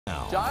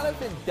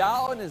Jonathan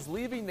Dahlen is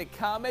leaving the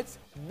Comets,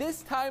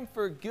 this time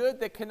for good.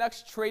 The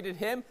Canucks traded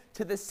him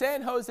to the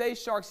San Jose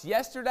Sharks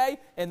yesterday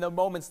in the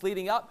moments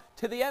leading up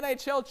to the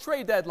NHL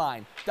trade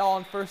deadline.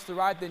 Dahlen first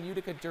arrived in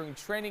Utica during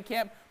training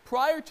camp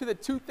prior to the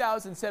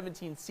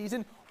 2017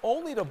 season,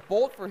 only to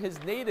bolt for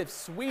his native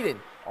Sweden,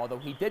 although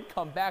he did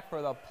come back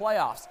for the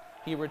playoffs.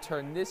 He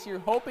returned this year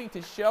hoping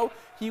to show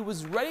he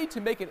was ready to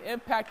make an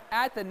impact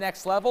at the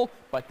next level,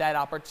 but that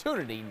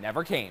opportunity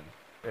never came.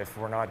 If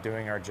we're not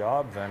doing our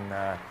job, then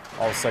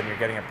all of a sudden you're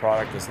getting a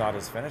product that's not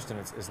as finished and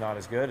it's not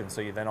as good, and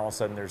so then all of a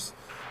sudden there's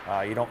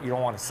you don't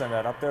want to send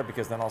that up there,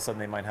 because then all of a sudden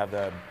they might have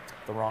the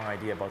wrong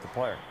idea about the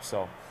player.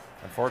 So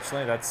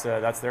unfortunately that's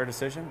their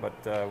decision,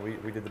 but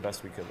we did the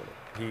best we could with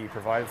it. He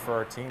provided for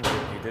our team.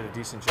 He did a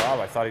decent job.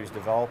 I thought he was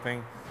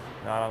developing,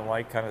 not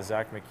unlike kind of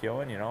Zach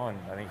McEwen, you know, and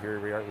I think here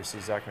we are, we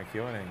see Zach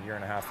McEwen, and a year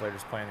and a half later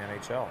he's playing in the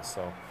NHL.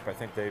 So I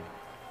think they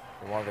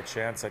wanted a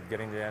chance at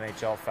getting to the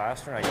NHL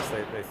faster, and I guess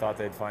they thought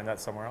they'd find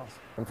that somewhere else.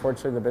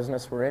 Unfortunately, the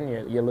business we're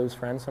in, you lose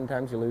friends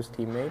sometimes, you lose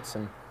teammates,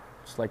 and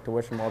just like to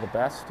wish him all the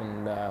best,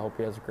 and I hope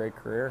he has a great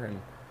career.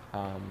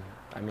 And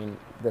I mean,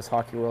 this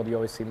hockey world, you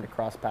always seem to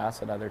cross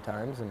paths at other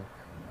times, and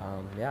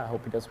yeah, I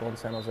hope he does well in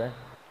San Jose.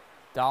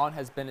 Dahlen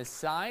has been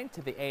assigned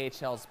to the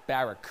AHL's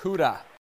Barracuda.